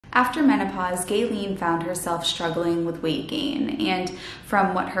After menopause, Gaylene found herself struggling with weight gain, and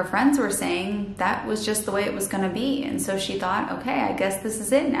from what her friends were saying, that was just the way it was going to be. And so she thought, okay, I guess this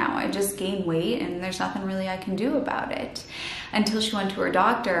is it now. I just gained weight and there's nothing really I can do about it. Until she went to her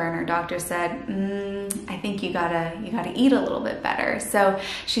doctor, and her doctor said, I think you gotta eat a little bit better. So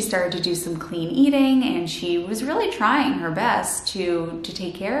she started to do some clean eating, and she was really trying her best to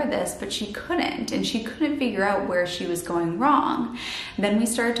take care of this, but she couldn't, and she couldn't figure out where she was going wrong. Then we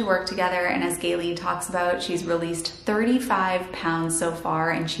started to work together, and as Gaylene talks about, she's released 35 pounds so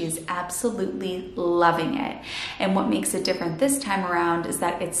far, and she is absolutely loving it. And what makes it different this time around is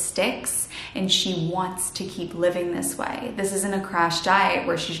that it sticks, and she wants to keep living this way. This isn't a crash diet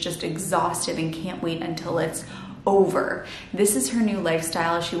where she's just exhausted and can't wait until it's over. This is her new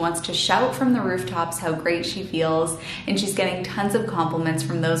lifestyle. She wants to shout from the rooftops how great she feels, and she's getting tons of compliments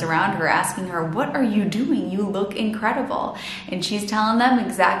from those around her asking her, what are you doing? You look incredible. And she's telling them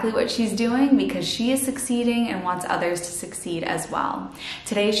exactly what she's doing because she is succeeding and wants others to succeed as well.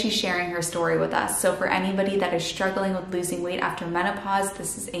 Today she's sharing her story with us. So for anybody that is struggling with losing weight after menopause,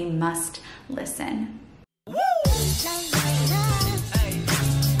 this is a must listen.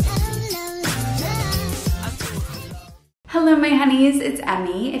 Hello my honeys, it's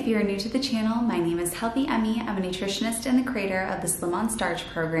Emmie. If you're new to the channel, my name is Healthy Emmie. I'm a nutritionist and the creator of the Slim on Starch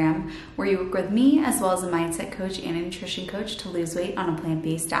program, where you work with me as well as a mindset coach and a nutrition coach to lose weight on a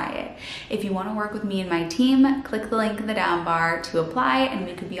plant-based diet. If you want to work with me and my team, click the link in the down bar to apply, and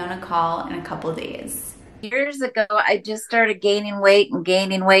we could be on a call in a couple days. Years ago, I just started gaining weight and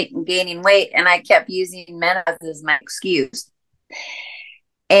gaining weight and gaining weight, and I kept using menopause as my excuse.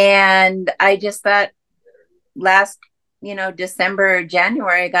 And I just thought last December or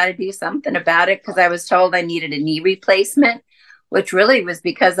January, I got to do something about it because I was told I needed a knee replacement, which really was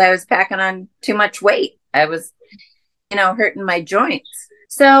because I was packing on too much weight. I was, hurting my joints.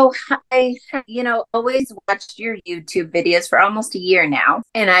 So I, always watched your YouTube videos for almost a year now,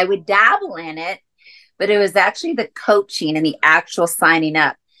 and I would dabble in it, but it was actually the coaching and the actual signing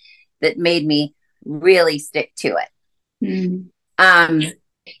up that made me really stick to it.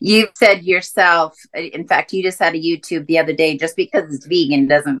 You said yourself, in fact, you just had a YouTube the other day, just because it's vegan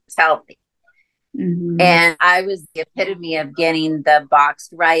doesn't mean it's healthy. And I was the epitome of getting the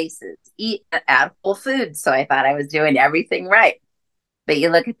boxed rices, eat at Whole Foods. So I thought I was doing everything right. But you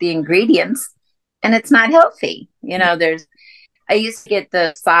look at the ingredients and it's not healthy. I used to get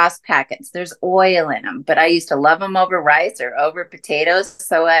the sauce packets. There's oil in them, but I used to love them over rice or over potatoes.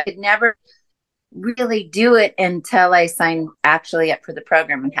 So I could never really do it until I signed actually up for the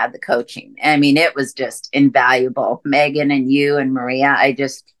program and had the coaching. I mean, it was just invaluable. Megan and you and Maria,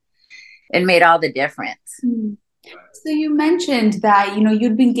 it made all the difference. So you mentioned that,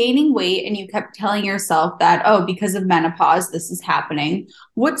 you'd been gaining weight and you kept telling yourself that, oh, because of menopause, this is happening.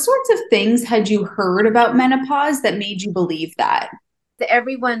 What sorts of things had you heard about menopause that made you believe that?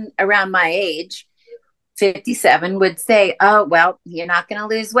 Everyone around my age, 57, would say, oh, well, you're not going to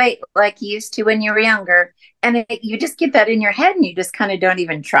lose weight like you used to when you were younger. And you just get that in your head and you just kind of don't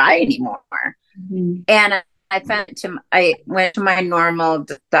even try anymore. And I went to my normal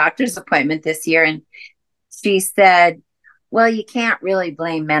doctor's appointment this year, and she said, well, you can't really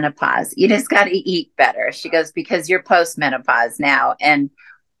blame menopause. You just got to eat better. She goes, because you're post-menopause now and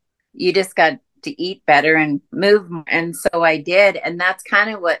you just got to eat better and move more. And so I did. And that's kind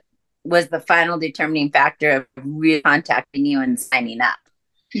of what was the final determining factor of really contacting you and signing up.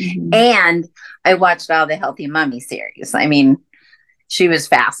 And I watched all the Healthy Mummy series. I mean, she was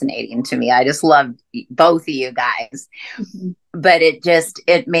fascinating to me. I just loved both of you guys. But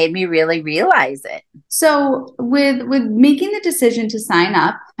it made me really realize it. So with making the decision to sign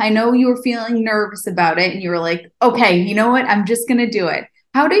up, I know you were feeling nervous about it and you were like, okay, you know what? I'm just going to do it.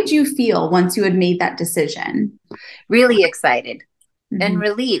 How did you feel once you had made that decision? Really excited and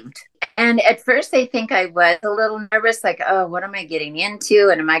relieved. And at first, I think I was a little nervous, like, oh, what am I getting into?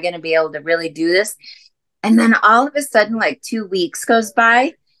 And am I going to be able to really do this? And then all of a sudden, like 2 weeks goes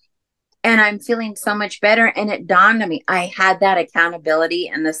by and I'm feeling so much better. And it dawned on me, I had that accountability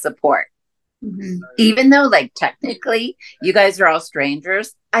and the support. Even though, like, technically you guys are all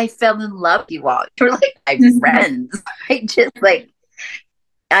strangers, I fell in love with you all. You're like my friends.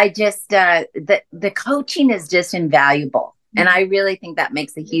 The coaching is just invaluable. And I really think that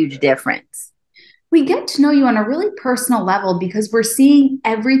makes a huge difference. We get to know you on a really personal level because we're seeing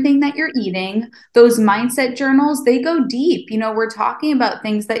everything that you're eating. Those mindset journals, they go deep. We're talking about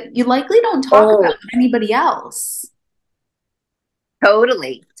things that you likely don't talk about with anybody else.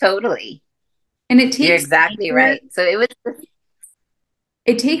 Totally. And it takes You're exactly right. So it was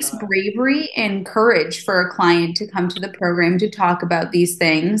It takes bravery and courage for a client to come to the program to talk about these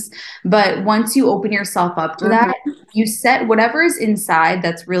things. But once you open yourself up to that, Mhm. you set whatever is inside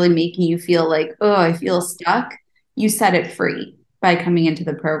that's really making you feel like, oh, I feel stuck. You set it free by coming into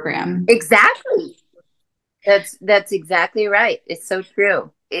the program. Exactly. That's exactly right. It's so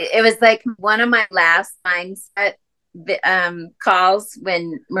true. It was like one of my last mindset calls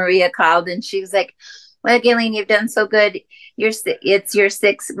when Maria called, and she was like, "Well, Gaylene, you've done so good. It's your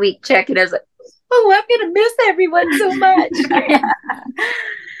 6 week check," and I was like, "Oh, I'm gonna miss everyone so much."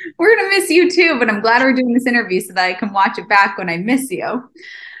 We're going to miss you too, but I'm glad we're doing this interview so that I can watch it back when I miss you.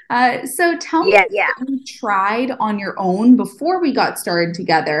 So tell me Yeah, yeah. what you tried on your own before we got started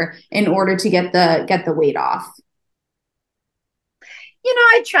together in order to get the weight off.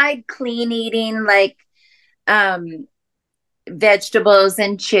 I tried clean eating, like um, vegetables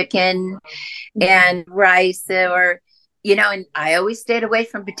and chicken and rice, and I always stayed away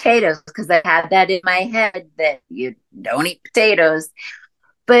from potatoes because I had that in my head that you don't eat potatoes.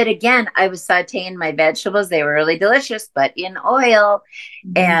 But again, I was sauteing my vegetables. They were really delicious, but in oil.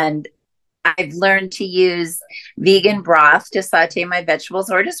 Mhm. And I've learned to use vegan broth to saute my vegetables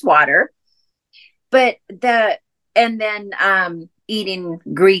or just water. But and then eating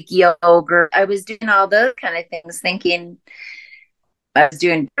Greek yogurt. I was doing all those kind of things, thinking I was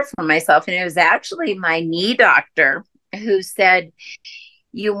doing better for myself. And it was actually my knee doctor who said,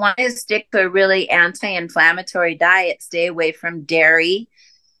 you want to stick to a really anti-inflammatory diet, stay away from dairy.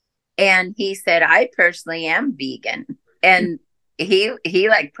 And he said, I personally am vegan. And he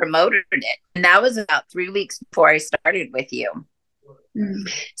like promoted it. And that was about 3 weeks before I started with you. Mm.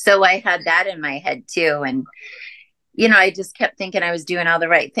 So I had that in my head too. And I just kept thinking I was doing all the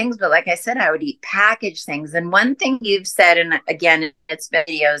right things. But like I said, I would eat packaged things. And one thing you've said, and again, it's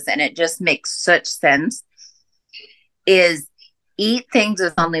videos, and it just makes such sense, is eat things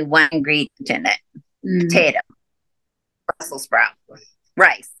with only one ingredient in it: Mm. potato, Brussels sprout,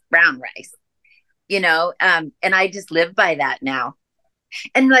 rice, brown rice, and I just live by that now.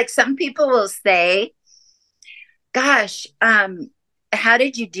 And like some people will say, gosh, how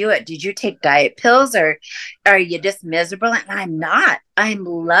did you do it? Did you take diet pills or are you just miserable? And I'm not. I'm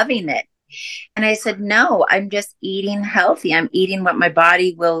loving it. And I said, no, I'm just eating healthy. I'm eating what my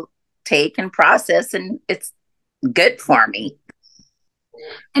body will take and process, and it's good for me.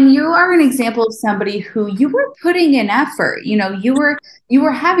 And you are an example of somebody who you were putting in effort. You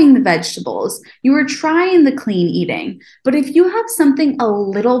were having the vegetables, you were trying the clean eating. But if you have something a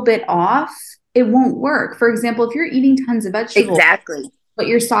little bit off, it won't work. For example, if you're eating tons of vegetables, Exactly. but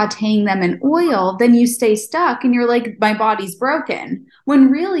you're sauteing them in oil, then you stay stuck and you're like, my body's broken. When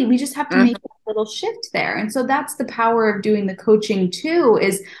really we just have to make Mm-hmm. a little shift there. And so that's the power of doing the coaching too,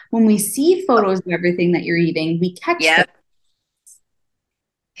 is when we see photos of everything that you're eating, we catch them. Yep.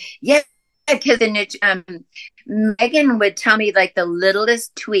 Yeah. Because Megan would tell me like the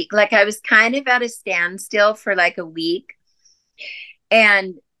littlest tweak. Like I was kind of at a standstill for like a week.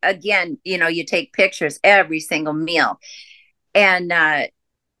 And again, you take pictures every single meal. And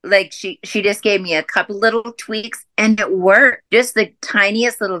like she just gave me a couple little tweaks and it worked. Just the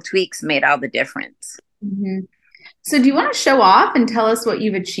tiniest little tweaks made all the difference. Mhm. So do you want to show off and tell us what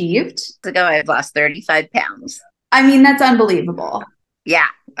you've achieved? Ago, I've lost 35 pounds. I mean, that's unbelievable. Yeah.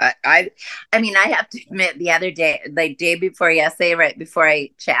 I mean, I have to admit, the other day, like day before yesterday, right before I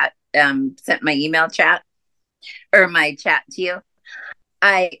sent my email chat or my chat to you,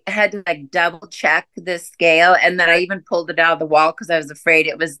 I had to like double check the scale, and then I even pulled it out of the wall because I was afraid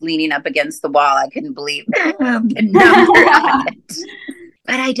it was leaning up against the wall. I couldn't believe the number on it.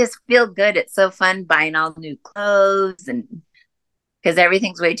 But I just feel good. It's so fun buying all new clothes, and because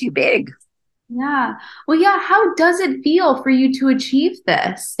everything's way too big. Yeah. Well, yeah. How does it feel for you to achieve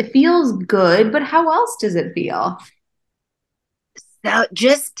this? It feels good, but how else does it feel? So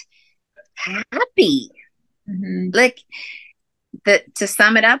just happy. Mhm. Like to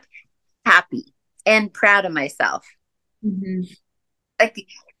sum it up, happy and proud of myself. Mhm. Like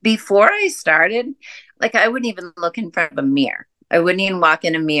before I started, like I wouldn't even look in front of a mirror. I wouldn't even walk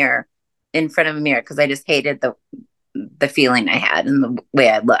in front of a mirror because I just hated the feeling I had and the way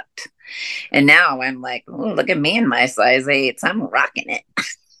I looked. And now I'm like, oh, look at me in my size 8s. I'm rocking it.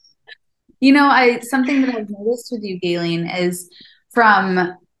 I something that I've noticed with you, Gaylene, is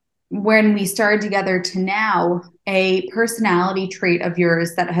from when we started together to now, a personality trait of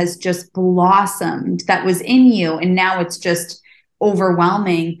yours that has just blossomed, that was in you, and now it's just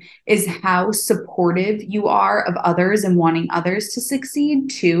overwhelming, is how supportive you are of others and wanting others to succeed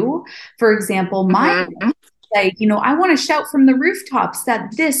too. For example, my Mm-hmm. like, I want to shout from the rooftops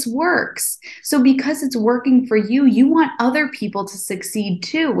that this works. So because it's working for you, you want other people to succeed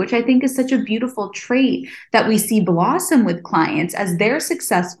too, which I think is such a beautiful trait that we see blossom with clients. As they're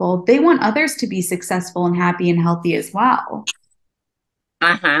successful, they want others to be successful and happy and healthy as well.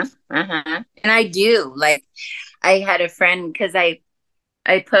 Uh-huh. Uh-huh. And I do. Like I had a friend because I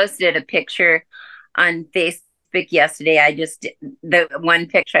posted a picture on Facebook yesterday. The one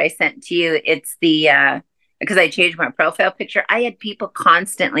picture I sent to you, it's the because I changed my profile picture. I had people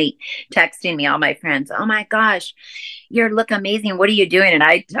constantly texting me, all my friends, oh my gosh, you look amazing. What are you doing? And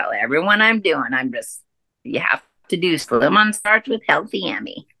I tell everyone you have to do slim on starch with healthy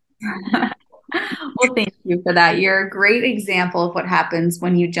Emmie. Well, thank you for that. You're a great example of what happens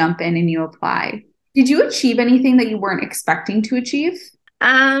when you jump in and you apply. Did you achieve anything that you weren't expecting to achieve?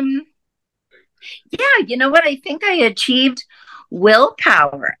 Um, yeah, you know what? I think I achieved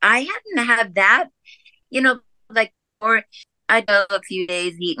willpower. I hadn't had that, like, or I'd go a few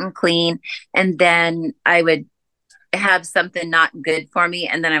days eating clean, and then I would have something not good for me.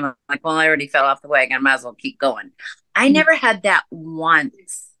 And then I'm like, well, I already fell off the wagon. I might as well keep going. I never had that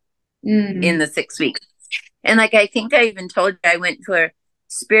once in Mm. the 6 weeks. And like, I think I even told you I went to a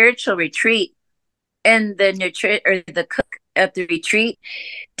spiritual retreat, and the cook at the retreat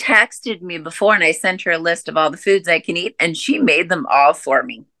texted me before, and I sent her a list of all the foods I can eat, and she made them all for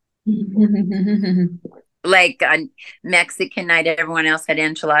me. Like on Mexican night, everyone else had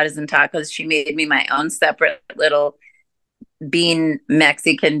enchiladas and tacos. She made me my own separate little bean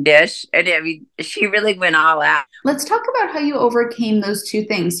Mexican dish. And I mean, she really went all out. Let's talk about how you overcame those two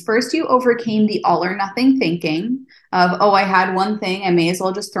things. First, you overcame the all or nothing thinking of, oh, I had one thing, I may as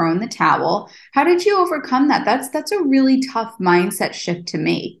well just throw in the towel. How did you overcome that? That's a really tough mindset shift to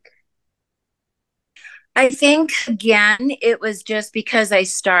make. I think, again, it was just because I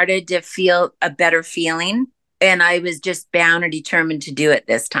started to feel a better feeling, and I was just bound and determined to do it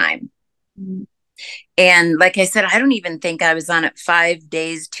this time. Mm. And like I said, I don't even think I was on it 5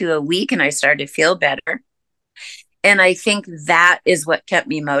 days to a week, and I started to feel better. And I think that is what kept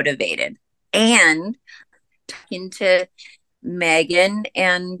me motivated. And talking to Megan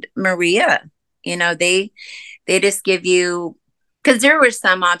and Maria, they just give you, because there were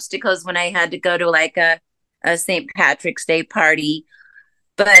some obstacles when I had to go to like a St. Patrick's Day party,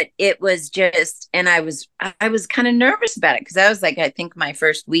 but it was just, and I was kind of nervous about it because I was like, I think my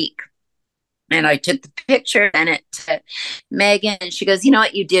first week. And I took the picture and it to Megan, and she goes, you know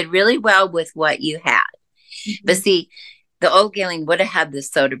what, you did really well with what you had. But see, the old Gaylene would have had the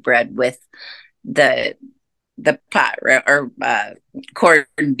soda bread with the pot or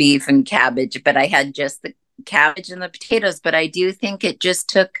corned beef and cabbage, but I had just the cabbage and the potatoes. But I do think it just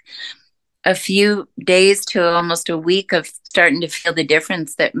took a few days to almost a week of starting to feel the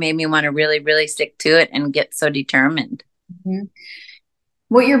difference that made me want to really, really stick to it and get so determined. Mhm.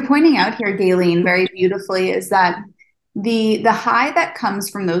 What you're pointing out here, Gaylene, very beautifully is that the high that comes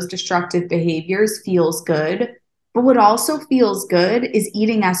from those destructive behaviors feels good. But what also feels good is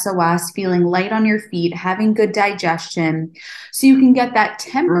eating SOS, feeling light on your feet, having good digestion. So you can get that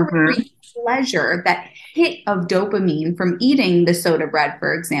Mm-hmm. temporary pleasure, that hit of dopamine from eating the soda bread,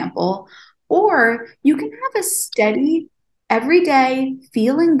 for example. Or you can have a steady, every day,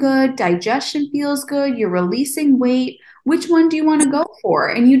 feeling good, digestion feels good, you're releasing weight. Which one do you want to go for?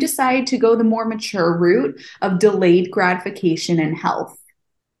 And you decide to go the more mature route of delayed gratification and health.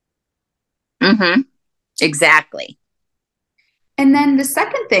 Mm-hmm. Exactly. And then the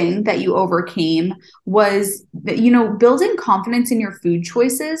second thing that you overcame was that, building confidence in your food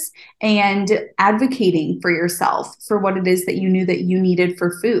choices and advocating for yourself for what it is that you knew that you needed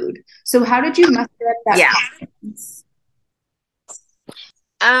for food. So how did you muster up that Yeah. confidence?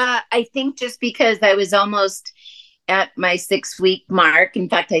 I think just because I was almost at my 6 week mark. In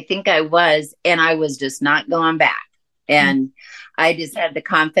fact, I think I was, and I was just not going back. And I just had the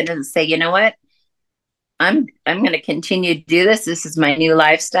confidence to say, you know what? I'm going to continue to do this. This is my new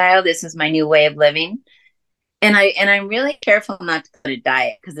lifestyle. This is my new way of living. And I'm really careful not to go to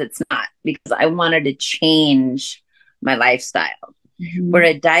diet because it's not, because I wanted to change my lifestyle. Mhm. Where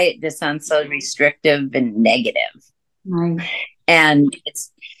a diet just sounds so restrictive and negative. Right. And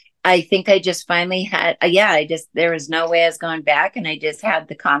I think I just finally had, there was no way I was going back. And I just had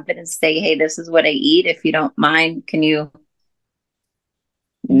the confidence to say, hey, this is what I eat. If you don't mind, can you?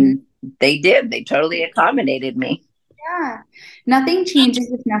 Mhm. And they did. They totally accommodated me. Yeah. Nothing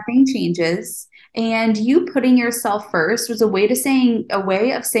changes if nothing changes. And you putting yourself first was a way of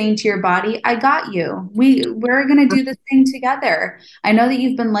saying to your body, I got you. We're gonna do this thing together. I know that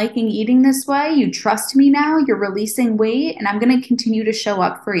you've been liking eating this way. You trust me now, you're releasing weight, and I'm gonna continue to show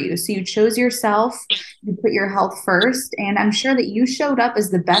up for you. So you chose yourself, you put your health first, and I'm sure that you showed up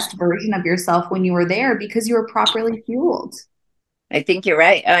as the best version of yourself when you were there because you were properly fueled. I think you're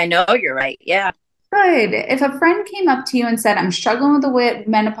right. I know you're right. Yeah. Good. If a friend came up to you and said, I'm struggling with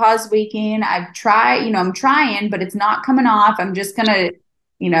the menopause weight gain, I've tried, I'm trying, but it's not coming off. I'm just gonna,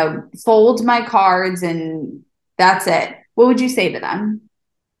 fold my cards and that's it. What would you say to them?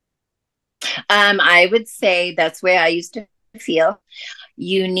 I would say that's where I used to feel.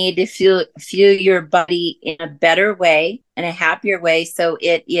 You need to feel your body in a better way, in a happier way, so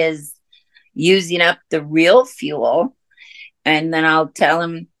it is using up the real fuel. And then I'll tell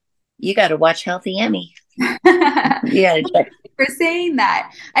them, you got to watch Healthy Emmie. You got to check. For saying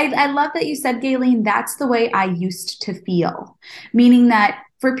that. I love that you said, Gaylene, that's the way I used to feel. Meaning that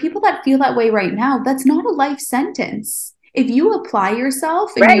for people that feel that way right now, that's not a life sentence. If you apply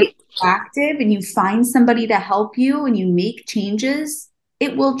yourself and you're Right. active and you find somebody to help you and you make changes,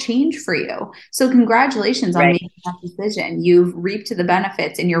 it will change for you. So congratulations on Right. making that decision. You've reaped the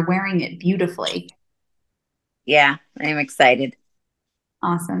benefits and you're wearing it beautifully. Yeah, I'm excited.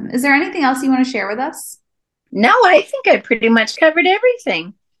 Awesome. Is there anything else you want to share with us? No, I think I pretty much covered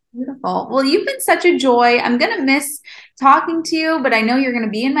everything. Beautiful. Well, you've been such a joy. I'm going to miss talking to you, but I know you're going to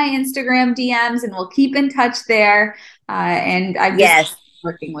be in my Instagram DMs and we'll keep in touch there. And I've just Yes.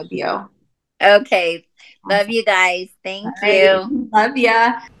 working with you. Okay. Love Awesome. you guys. All Thank right. you. Love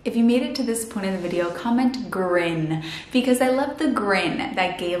ya. If you made it to this point in the video, comment grin because I love the grin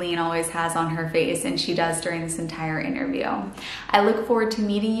that Gaylene always has on her face and she does during this entire interview. I look forward to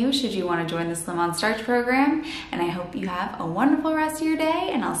meeting you should you want to join the Slim on Starch program, and I hope you have a wonderful rest of your day,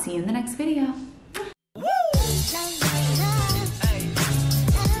 and I'll see you in the next video.